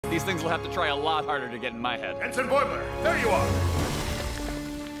These things will have to try a lot harder to get in my head. Ensign Boimler, there you are!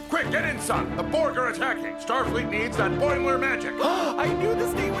 Quick, get in, son! The Borg are attacking! Starfleet needs that Boimler magic! I knew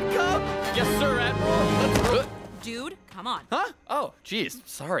this day would come! Yes, sir, Admiral! Dude, come on. Huh? Oh, geez,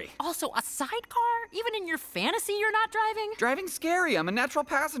 sorry. Also, a sidecar? Even in your fantasy, you're not driving? Driving's scary. I'm a natural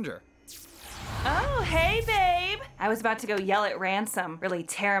passenger. Oh, hey, babe. I was about to go yell at Ransom, really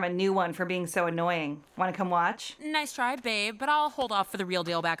tear him a new one for being so annoying. Want to come watch? Nice try, babe, but I'll hold off for the real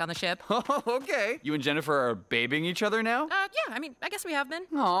deal back on the ship. Oh, okay. You and Jennifer are babying each other now? Yeah, I mean, I guess we have been.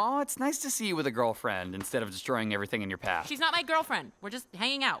 Aw, it's nice to see you with a girlfriend instead of destroying everything in your path. She's not my girlfriend. We're just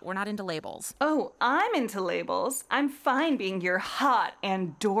hanging out. We're not into labels. Oh, I'm into labels. I'm fine being your hot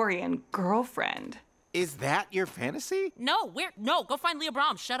Andorian girlfriend. Is that your fantasy? No, go find Leah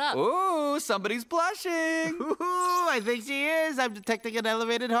Brahms. Shut up. Ooh, somebody's blushing. Ooh, I think she is. I'm detecting an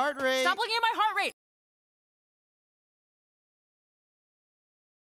elevated heart rate. Stop looking at my heart rate.